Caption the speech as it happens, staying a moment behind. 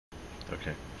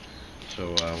Okay,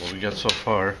 so what we got so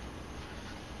far,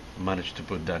 managed to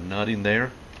put that nut in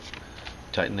there,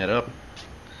 tighten it up.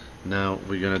 Now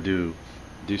we're gonna do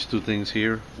these two things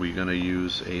here. We're gonna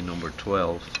use a number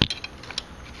 12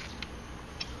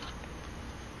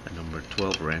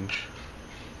 wrench.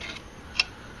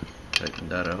 Tighten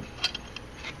that up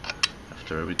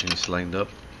after everything is lined up,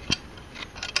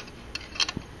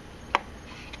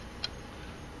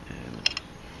 and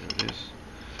there it is.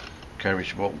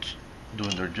 Carriage bolts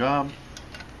doing their job.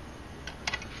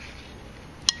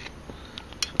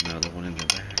 So now the one in the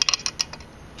back.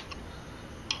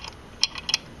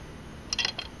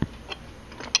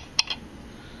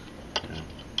 Yeah.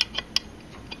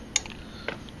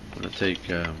 I'm gonna take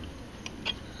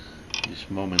this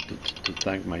moment to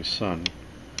thank my son,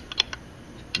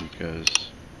 because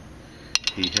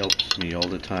he helps me all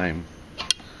the time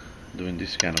doing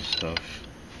this kind of stuff.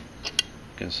 I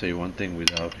can say one thing: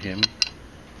 without him,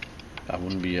 I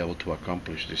wouldn't be able to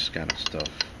accomplish this kind of stuff,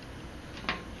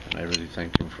 and I really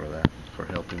thank him for that, for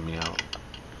helping me out.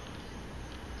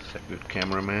 He's a good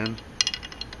cameraman.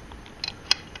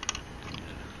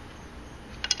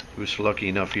 He was lucky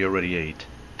enough he already ate.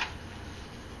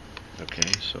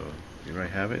 Okay, so here I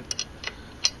have it.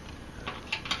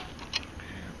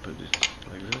 Okay, I'll put it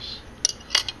like this.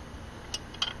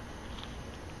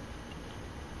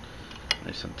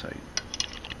 Nice and tight.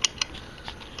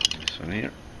 This one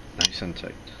here, nice and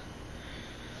tight.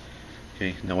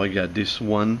 Okay, now I got this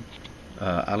one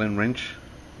Allen wrench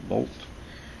bolt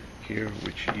here,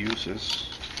 which uses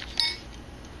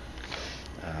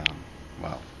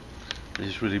wow, this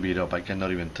is really beat up. I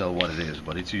cannot even tell what it is,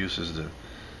 but it uses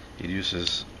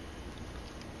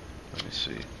let me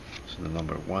see, so the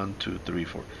number 1, 2, 3,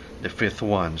 4, the fifth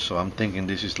one. So I'm thinking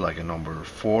this is like a number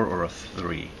 4 or a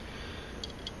 3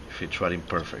 if it's right in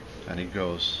perfect, and it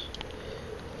goes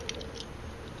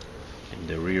in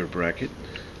the rear bracket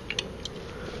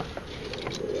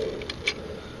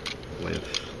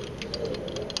with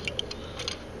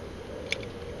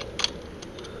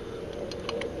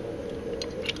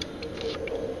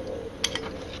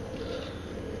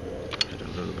a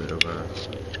little bit of a,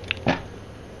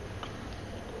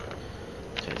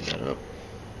 tighten that up.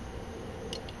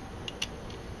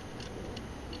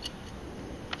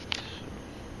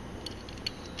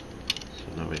 So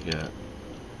now we got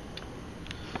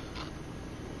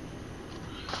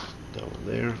that one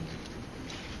there.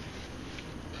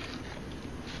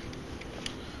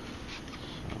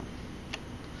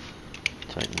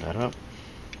 So, tighten that up.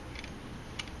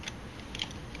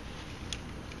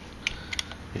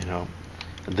 You know,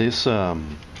 this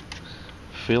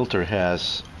filter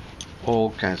has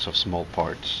all kinds of small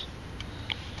parts,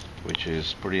 which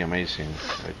is pretty amazing.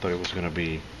 I thought it was going to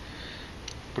be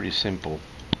pretty simple,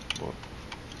 but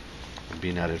I've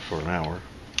been at it for an hour.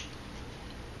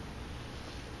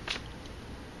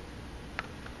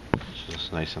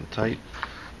 Just nice and tight.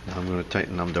 Now I'm going to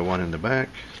tighten up the one in the back,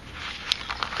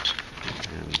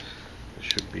 and it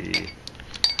should be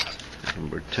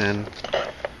number 10.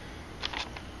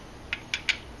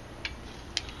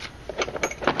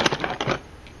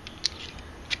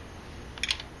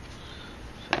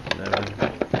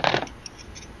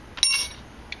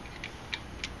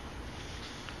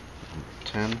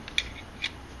 10.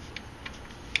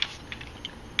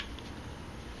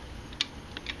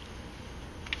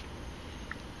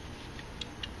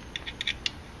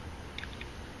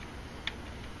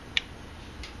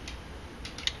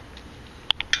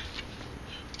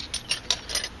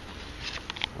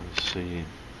 Let's see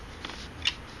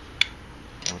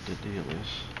what the deal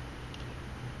is.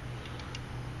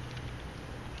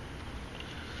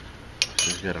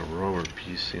 She's got a rubber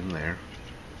piece in there.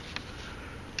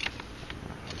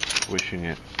 Squishing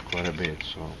it quite a bit,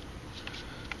 so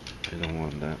I don't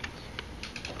want that.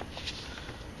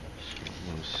 So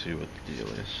I'm going to see what the deal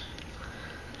is.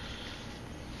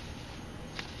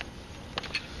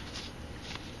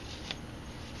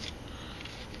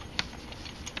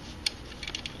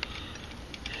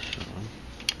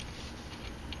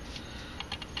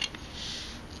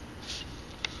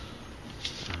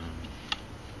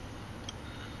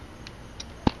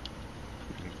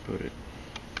 Put it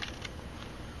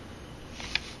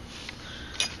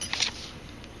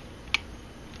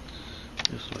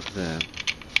just like that.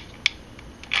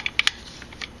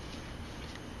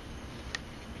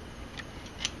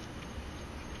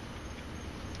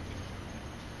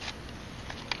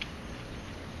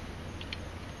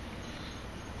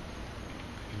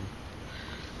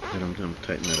 Then I'm going to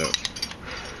tighten it up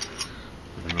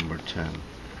with the number 10,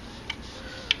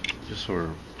 just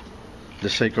for the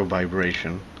sake of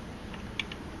vibration.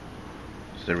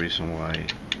 It's the reason why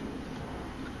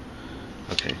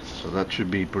Okay, so that should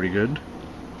be pretty good.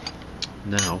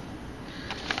 Now,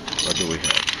 what do we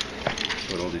have?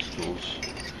 Put all these tools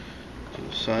to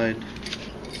the side.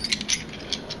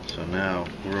 So now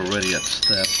we're already at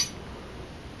step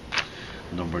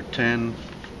number 10,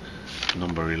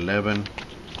 number 11.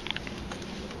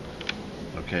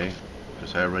 Okay,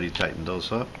 because I already tightened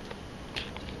those up.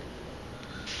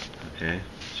 Okay,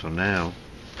 so now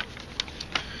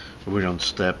we're on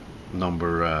step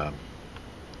number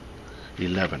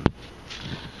 11,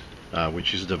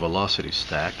 which is the velocity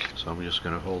stack. So I'm just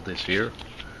gonna hold this here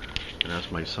and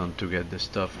ask my son to get this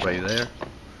stuff right there.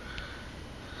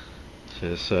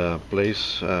 It says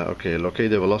place, okay,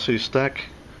 locate the velocity stack,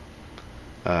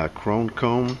 chrome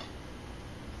cone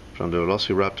from the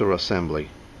Velociraptor assembly.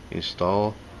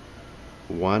 Install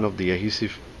one of the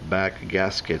adhesive back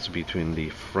gaskets between the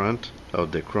front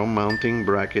of the chrome mounting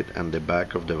bracket and the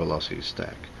back of the velocity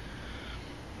stack.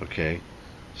 Okay,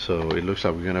 so it looks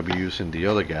like we're gonna be using the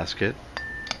other gasket.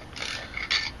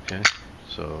 Okay,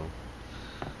 so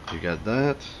you got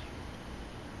that.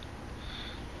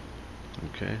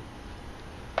 Okay,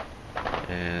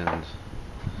 and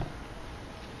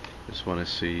just want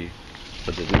to see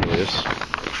what the deal is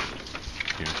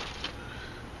here.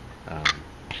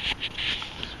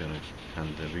 Just gonna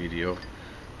hand the video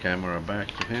camera back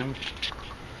to him.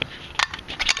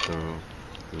 So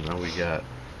now we got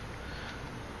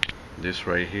this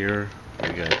right here. We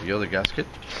got the other gasket.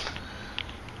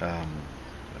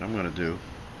 What I'm gonna do,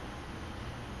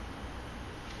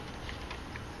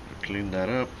 clean that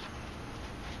up.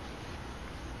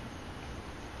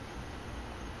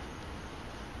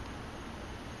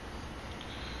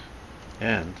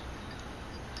 And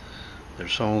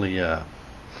there's only a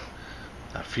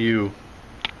few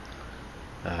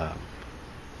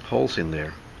holes in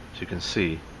there, as you can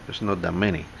see. There's not that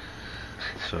many.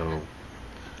 So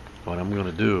what I'm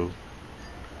gonna do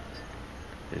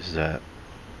is that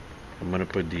I'm gonna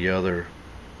put the other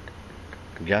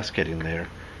gasket in there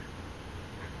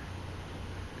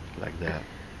like that.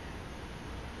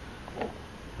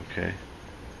 Okay.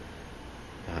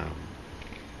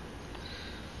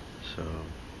 So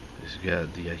it's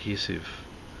got the adhesive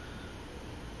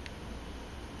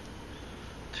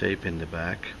tape in the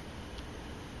back.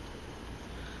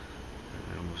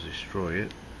 I almost destroy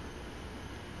it.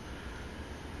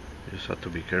 You just have to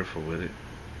be careful with it.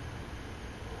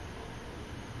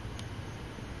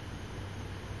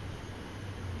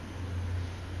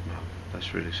 Wow,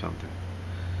 that's really something.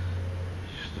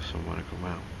 It just doesn't want to come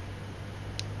out.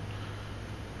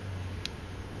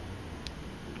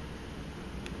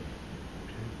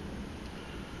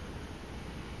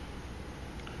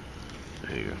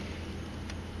 There you go.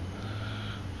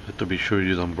 Have to be sure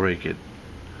you don't break it,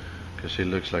 because it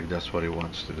looks like that's what it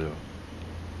wants to do.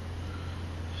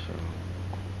 So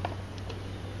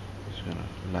just gonna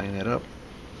line it up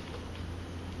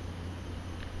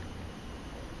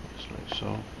just like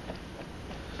so,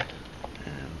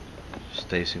 and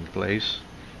stays in place.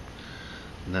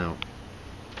 Now,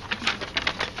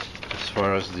 as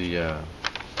far as the and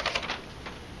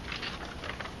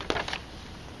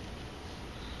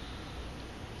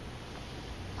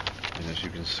as you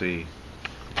can see,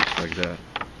 just like that,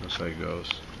 that's how it goes,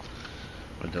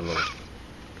 with the little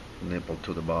nipple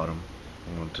to the bottom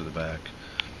and one to the back.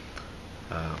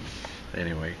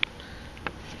 Anyway,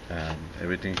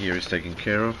 everything here is taken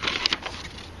care of,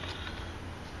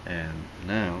 and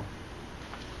now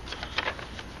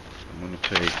I'm going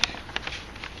to take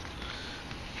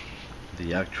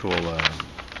the actual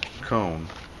cone,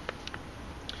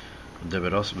 the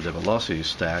velocity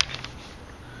stack,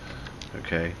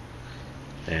 okay,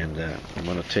 and I'm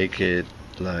going to take it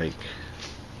like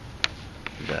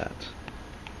that,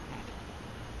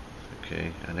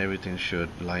 okay, and everything should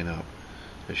line up.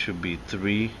 There should be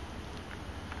three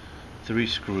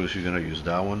screws. You're going to use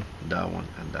that one, and that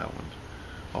one.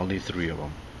 Only 3 of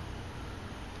them.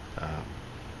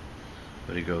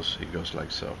 But it goes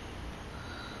like so.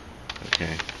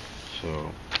 Okay,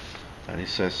 so, and it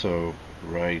says so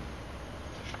right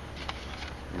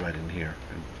in here.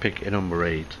 And pick a number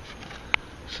 8. It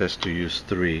says to use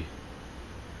 3.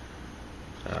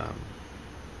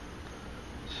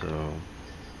 So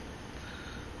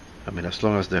I mean, as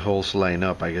long as the holes line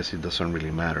up, I guess it doesn't really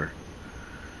matter.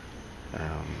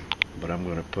 But I'm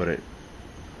gonna put it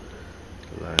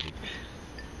like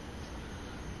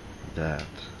that.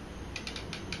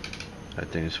 I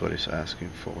think it's what it's asking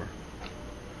for.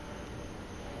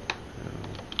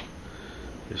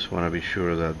 Just want to be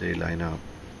sure that they line up.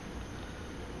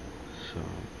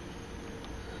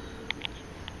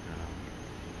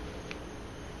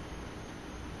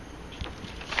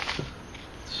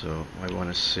 So I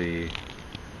want to see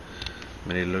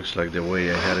and it looks like the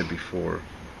way I had it before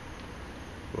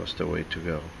was the way to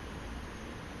go,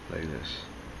 like this.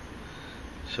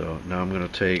 So now I'm gonna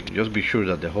take, just be sure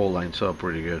that the hole lines up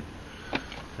pretty good.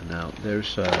 And now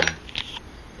there's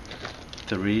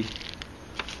three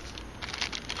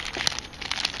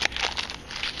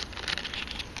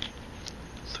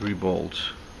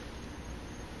bolts,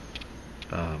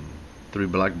 three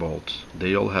black bolts.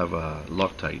 They all have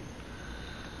Loctite.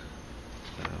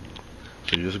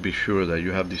 So just be sure that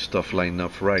you have this stuff lined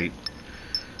up right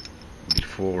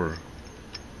before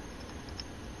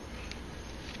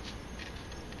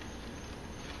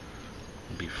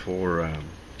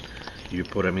you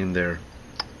put them in there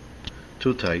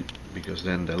too tight, because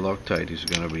then the Loctite is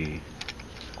gonna be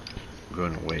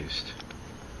going to waste.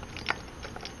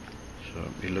 So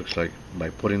it looks like by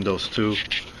putting those two,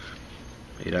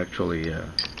 it actually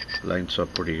lines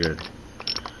up pretty good.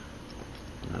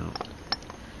 Now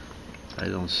I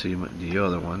don't see the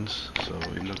other ones, so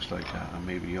it looks like I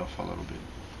may be off a little bit.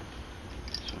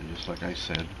 So just like I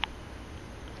said,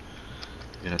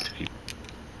 you have to keep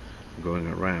going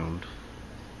around.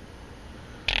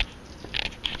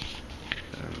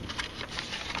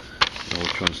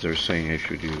 Which ones they're saying I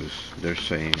should use? They're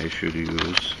saying I should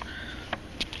use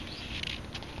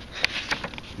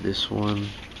this one,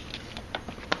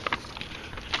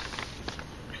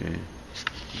 okay,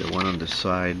 the one on the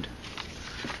side.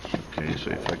 Okay,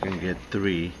 so if I can get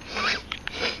three,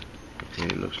 okay,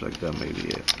 it looks like that may be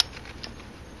it.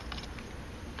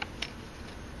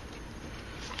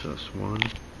 Just one,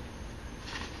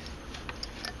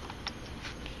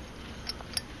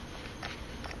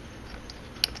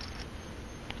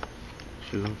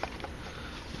 two,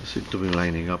 they seem to be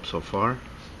lining up so far,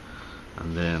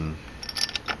 and then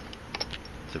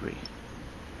three.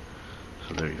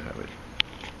 So there you have it.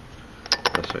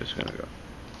 That's how it's gonna go.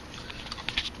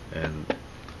 And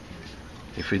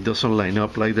if it doesn't line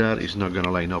up like that, it's not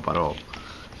gonna line up at all.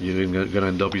 You're gonna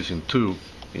end up using two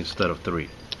instead of three.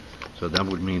 So that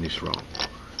would mean it's wrong.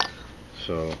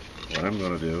 So what I'm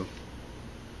gonna do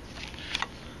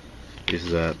is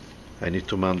that I need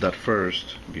to mount that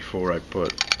first before I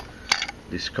put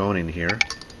this cone in here.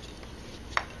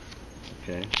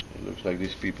 Okay, it looks like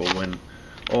these people went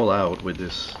all out with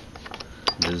this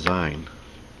design.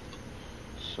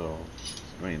 So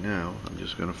right now I'm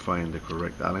just gonna find the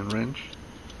correct Allen wrench.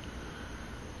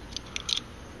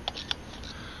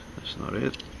 That's not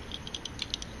it.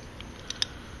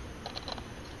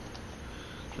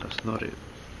 That's not it.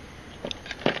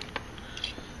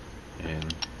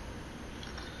 And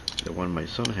the one my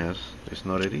son has is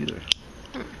not it either.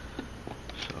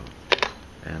 So,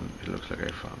 and it looks like I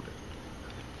found it.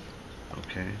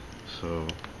 Okay, so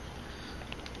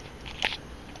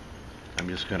I'm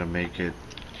just gonna make it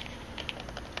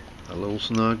a little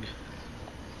snug.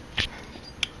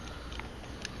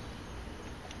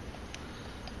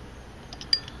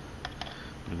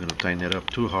 I'm gonna tighten it up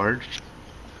too hard.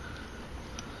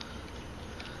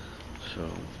 So,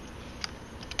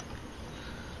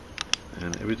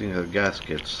 and everything has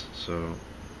gaskets, so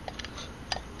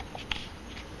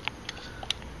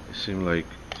it seems like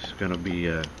it's gonna be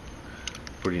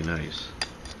pretty nice.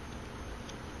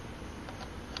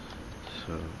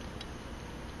 So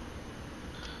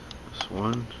that's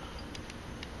 1,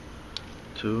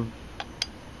 2,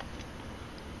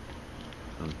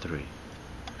 and 3,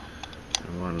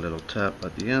 and one little tap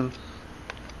at the end.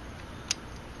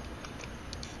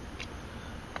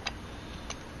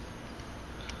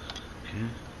 Okay,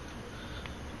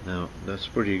 now that's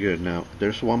pretty good. Now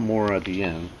there's one more at the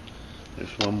end.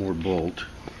 There's one more bolt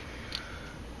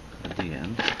at the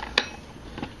end,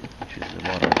 which is the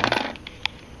bottom one.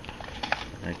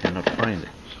 I cannot find it.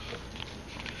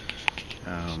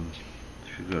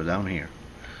 Should go down here.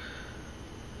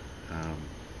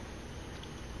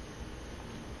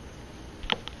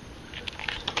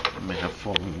 It may have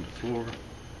fallen on the floor.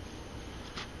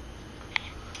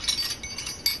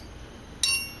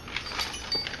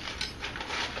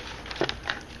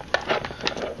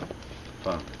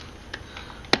 Found it.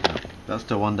 Now, that's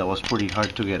the one that was pretty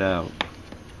hard to get out.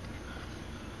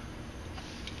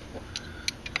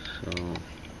 So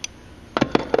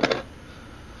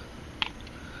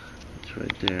it's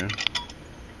right there.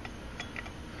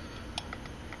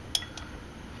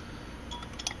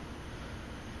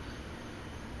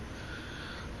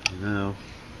 Now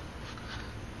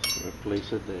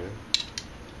replace it there.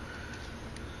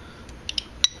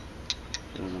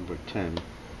 So number 10.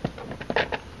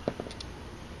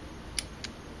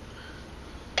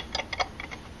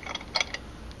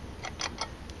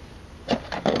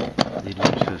 It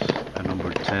uses a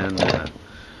number 10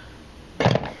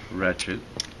 ratchet.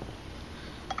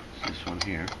 This this one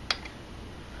here.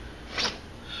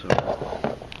 So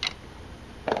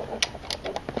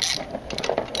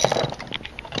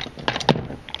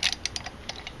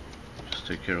just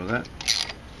take care of that.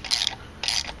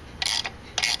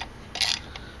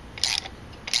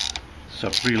 It's a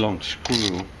pretty long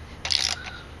screw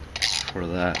for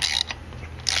that.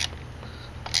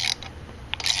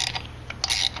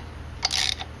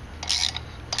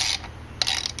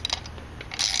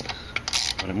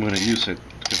 But I'm going to use it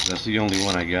because that's the only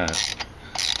one I got,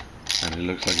 and it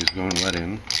looks like it's going right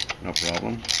in, no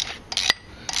problem.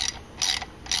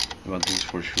 One thing's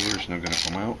for sure, it's not going to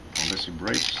come out unless it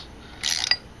breaks.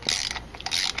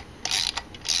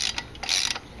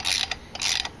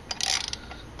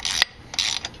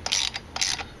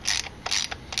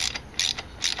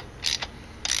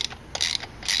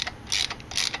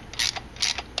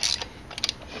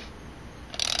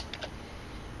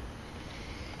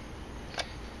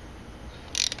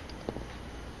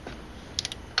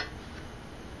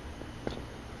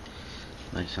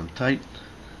 Nice and tight.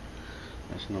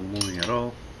 That's not moving at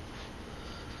all.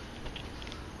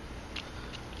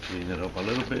 Clean it up a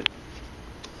little bit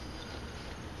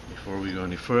before we go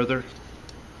any further.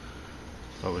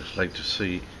 I always like to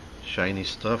see shiny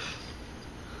stuff.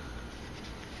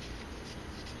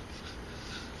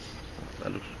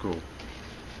 That looks cool.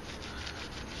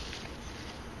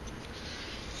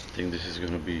 I think this is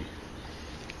going to be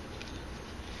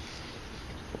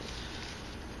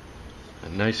a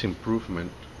nice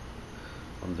improvement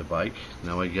on the bike.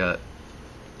 Now I got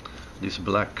this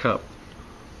black cup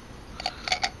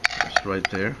just right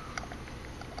there.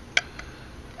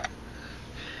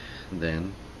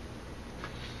 Then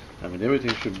I mean,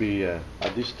 everything should be at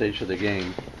this stage of the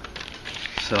game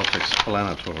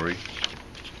self-explanatory.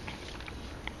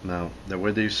 Now the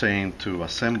way they're saying to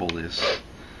assemble this,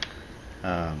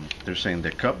 they're saying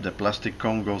the cup, the plastic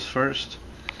cone goes first,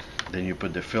 then you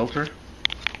put the filter.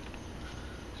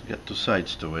 You got two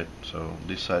sides to it, so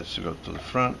this side to go to the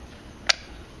front,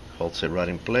 holds it right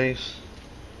in place.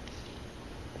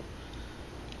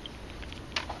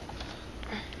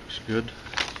 Looks good.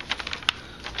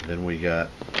 Then we got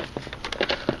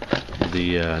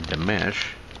the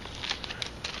mesh,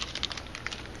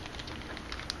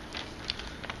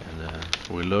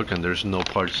 and we look and there's no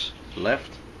parts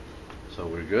left, so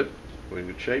we're good. We're in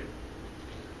good shape.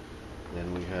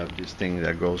 Then we have this thing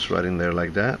that goes right in there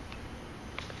like that.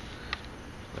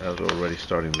 That's already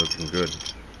starting looking good.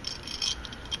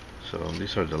 So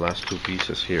these are the last two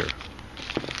pieces here.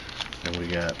 And we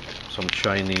got some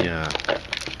shiny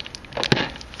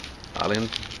Allen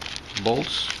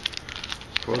bolts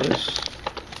for this.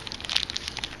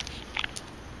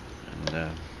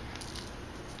 And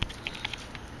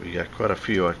we got quite a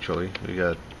few actually. We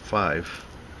got 5.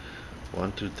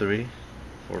 1, 2, 3,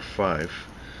 4, 5.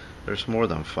 There's more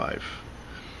than 5.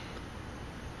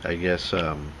 I guess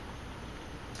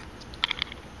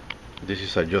this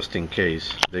is a just in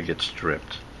case they get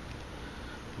stripped,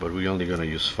 but we're only gonna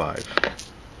use 5.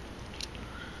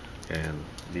 And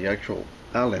the actual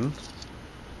Allen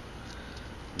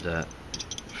that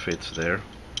fits there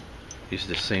is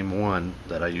the same one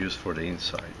that I use for the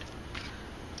inside.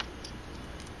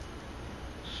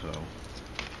 So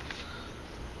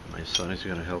my son is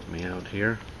gonna help me out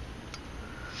here.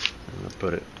 I'm gonna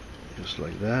put it just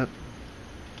like that.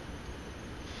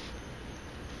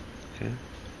 Okay.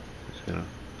 Just gonna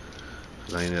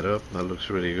line it up. That looks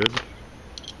really good.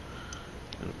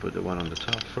 I'm gonna put the one on the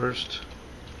top first.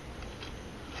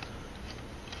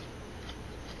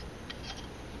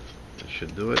 That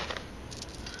should do it.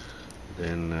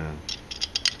 Then a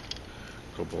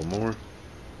couple more.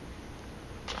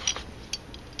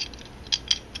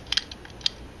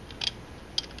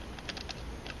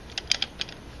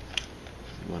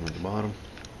 One on the bottom.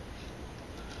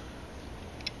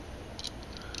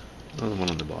 Another one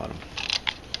on the bottom.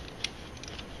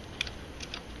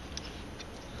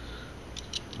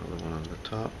 Another one on the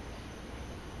top.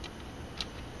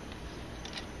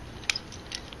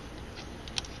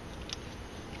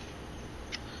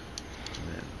 And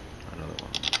then another one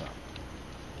on the top.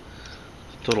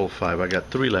 Total 5. I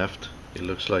got 3 left. It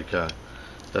looks like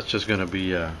that's just gonna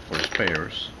be for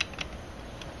spares.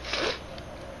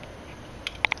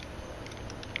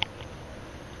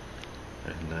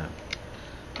 And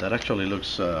that actually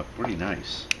looks pretty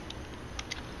nice.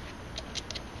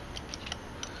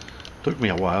 Took me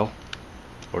a while,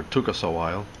 or took us a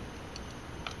while,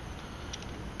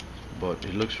 but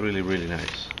it looks really, really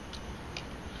nice.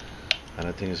 And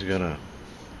I think it's gonna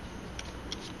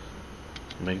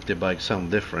make the bike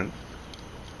sound different.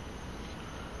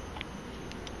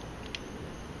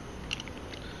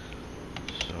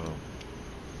 So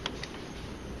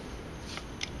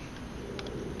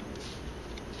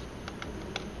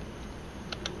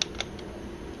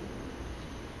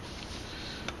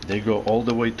they go all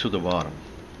the way to the bottom,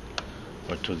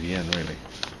 or to the end really.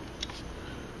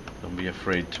 Don't be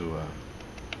afraid to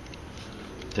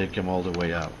take them all the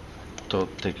way out, to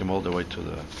take them all the way to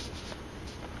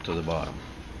the bottom.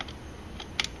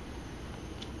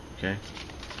 Okay,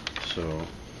 so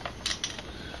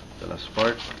the last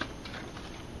part.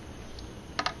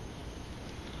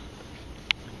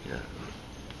 Yeah,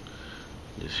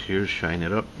 just here, shine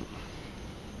it up.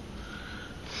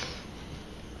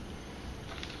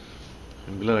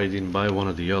 I'm glad I didn't buy one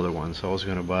of the other ones. I was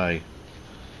gonna buy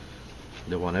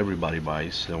the one everybody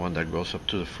buys, the one that goes up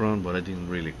to the front, but I didn't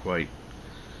really quite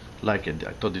like it.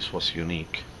 I thought this was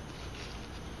unique,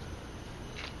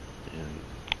 and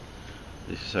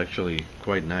this is actually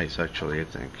quite nice. Actually, I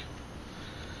think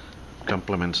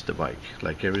complements the bike,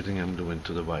 like everything I'm doing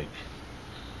to the bike.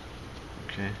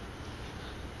 Okay,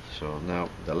 so now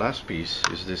the last piece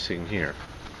is this thing here,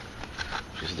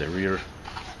 which is the rear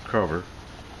cover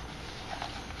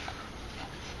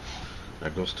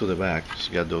that goes to the back. It's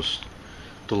got those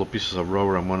two little pieces of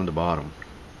rubber and one on the bottom.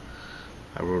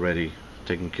 I've already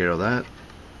taken care of that.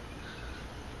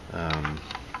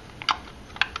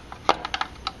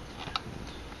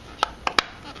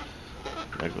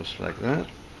 That goes like that.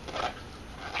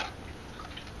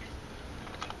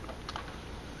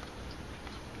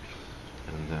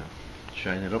 And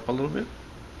shine it up a little bit.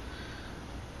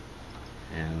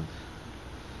 And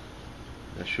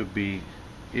that should be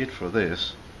it for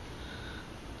this.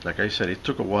 Like I said, it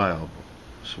took a while, but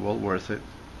it's well worth it.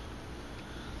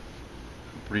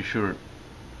 I'm pretty sure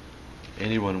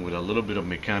anyone with a little bit of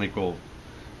mechanical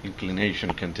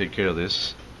inclination can take care of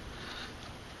this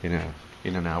in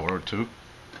an hour or two.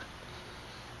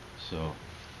 So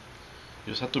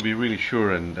you just have to be really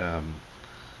sure, and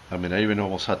I mean, I even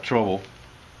almost had trouble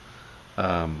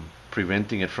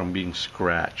preventing it from being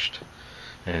scratched,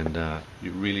 and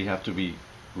you really have to be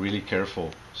really careful,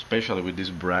 especially with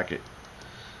this bracket,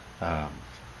 because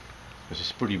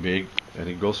it's pretty big and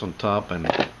it goes on top, and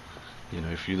you know,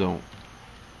 if you don't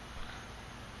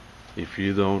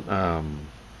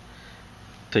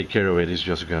take care of it, it's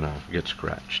just gonna get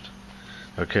scratched.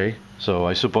 Okay, so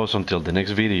I suppose until the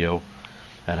next video,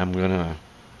 and I'm gonna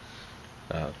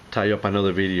tie up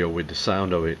another video with the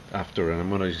sound of it after, and I'm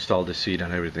gonna install the seat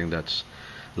and everything that's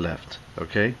left.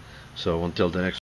 Okay, so until the next